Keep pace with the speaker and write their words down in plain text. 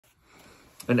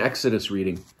An Exodus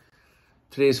reading.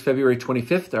 Today is February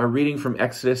 25th. Our reading from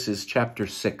Exodus is chapter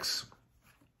 6.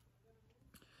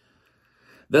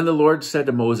 Then the Lord said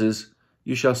to Moses,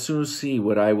 "You shall soon see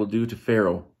what I will do to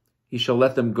Pharaoh. He shall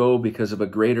let them go because of a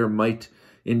greater might.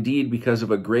 Indeed, because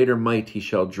of a greater might he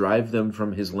shall drive them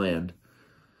from his land."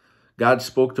 God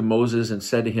spoke to Moses and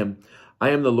said to him,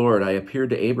 "I am the Lord. I appeared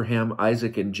to Abraham,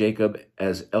 Isaac, and Jacob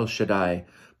as El Shaddai,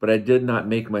 but I did not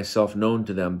make myself known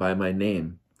to them by my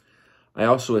name. I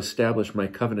also established my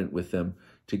covenant with them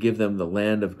to give them the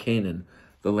land of Canaan,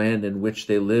 the land in which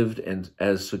they lived and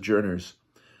as sojourners.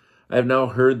 I have now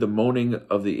heard the moaning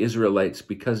of the Israelites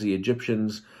because the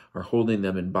Egyptians are holding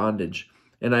them in bondage,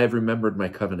 and I have remembered my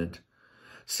covenant.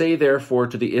 Say therefore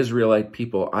to the Israelite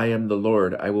people, I am the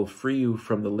Lord. I will free you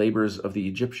from the labors of the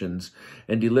Egyptians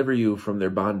and deliver you from their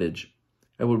bondage.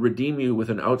 I will redeem you with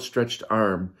an outstretched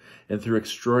arm and through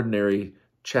extraordinary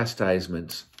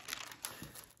chastisements.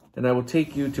 And I will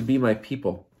take you to be my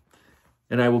people,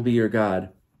 and I will be your God.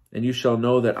 And you shall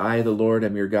know that I, the Lord,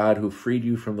 am your God, who freed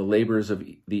you from the labors of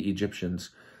the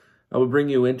Egyptians. I will bring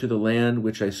you into the land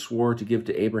which I swore to give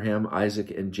to Abraham, Isaac,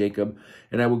 and Jacob,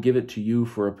 and I will give it to you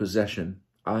for a possession.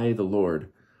 I, the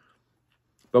Lord."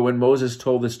 But when Moses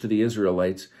told this to the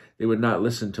Israelites, they would not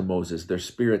listen to Moses, their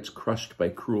spirits crushed by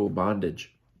cruel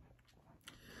bondage.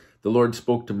 The Lord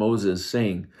spoke to Moses,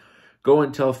 saying, "Go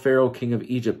and tell Pharaoh, king of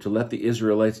Egypt, to let the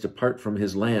Israelites depart from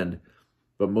his land."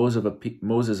 But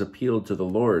Moses appealed to the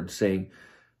Lord, saying,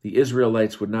 "The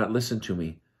Israelites would not listen to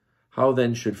me. How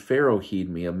then should Pharaoh heed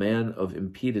me, a man of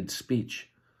impeded speech?"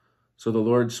 So the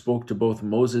Lord spoke to both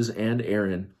Moses and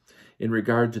Aaron in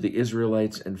regard to the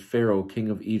Israelites and Pharaoh, king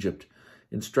of Egypt,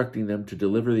 instructing them to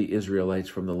deliver the Israelites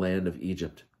from the land of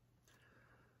Egypt.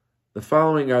 The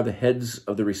following are the heads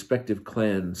of the respective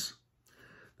clans.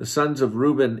 The sons of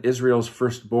Reuben, Israel's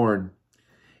firstborn,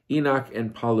 Enoch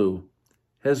and Palu,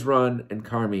 Hezron and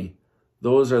Carmi.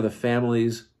 Those are the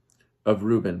families of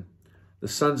Reuben. The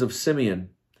sons of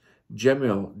Simeon,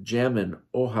 Jemuel, Jamin,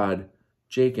 Ohad,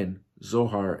 Jachin,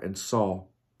 Zohar, and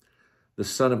Saul, the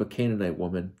son of a Canaanite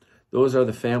woman. Those are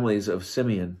the families of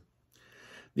Simeon.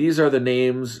 These are the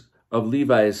names of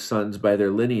Levi's sons by their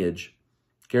lineage: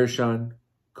 Gershon,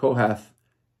 Kohath,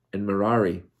 and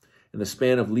Merari. And the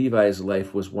span of Levi's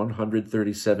life was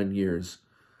 137 years.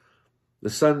 The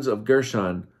sons of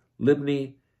Gershon,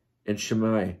 Libni and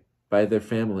Shimei by their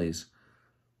families.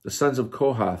 The sons of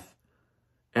Kohath,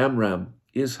 Amram,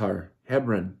 Izhar,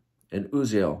 Hebron, and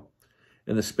Uzziel.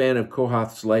 And the span of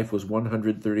Kohath's life was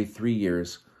 133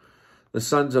 years. The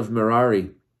sons of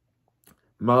Merari,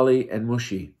 Mali and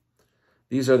Mushi.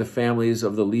 These are the families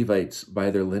of the Levites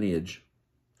by their lineage.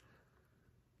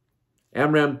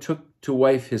 Amram took to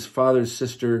wife his father's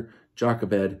sister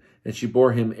Jochebed, and she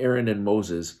bore him Aaron and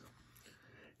Moses.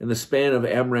 And the span of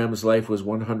Amram's life was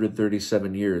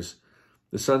 137 years.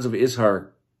 The sons of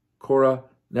Izhar, Korah,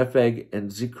 Nepheg,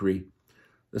 and Zikri.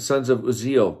 The sons of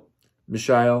Uzziel,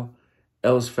 Mishael,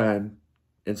 Elzaphan,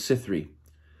 and Sithri.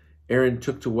 Aaron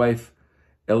took to wife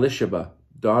Elisheba,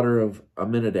 daughter of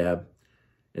Aminadab,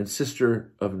 and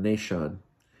sister of Nashon.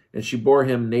 And she bore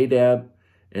him Nadab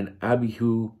and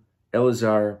Abihu,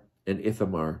 Eleazar, and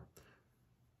Ithamar.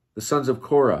 The sons of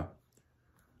Korah,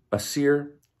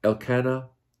 Asir, Elkanah,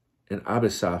 and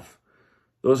Abisaph.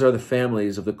 Those are the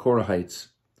families of the Korahites.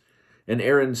 And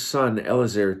Aaron's son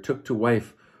Eleazar took to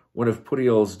wife one of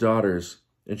Putiel's daughters,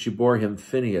 and she bore him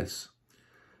Phinehas.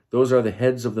 Those are the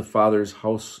heads of the father's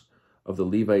house of the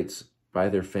Levites by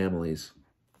their families.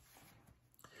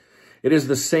 It is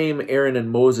the same Aaron and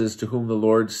Moses to whom the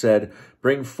Lord said,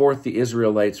 "Bring forth the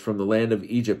Israelites from the land of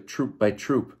Egypt, troop by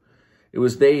troop." It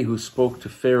was they who spoke to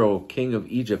Pharaoh, king of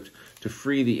Egypt, to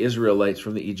free the Israelites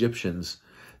from the Egyptians.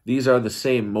 These are the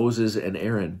same Moses and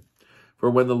Aaron. For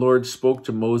when the Lord spoke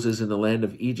to Moses in the land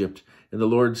of Egypt, and the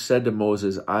Lord said to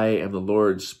Moses, "I am the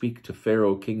Lord, speak to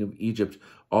Pharaoh, king of Egypt,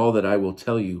 all that I will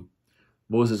tell you."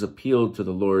 Moses appealed to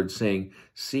the Lord, saying,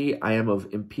 "See, I am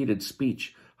of impeded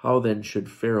speech. How then should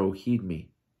Pharaoh heed me?"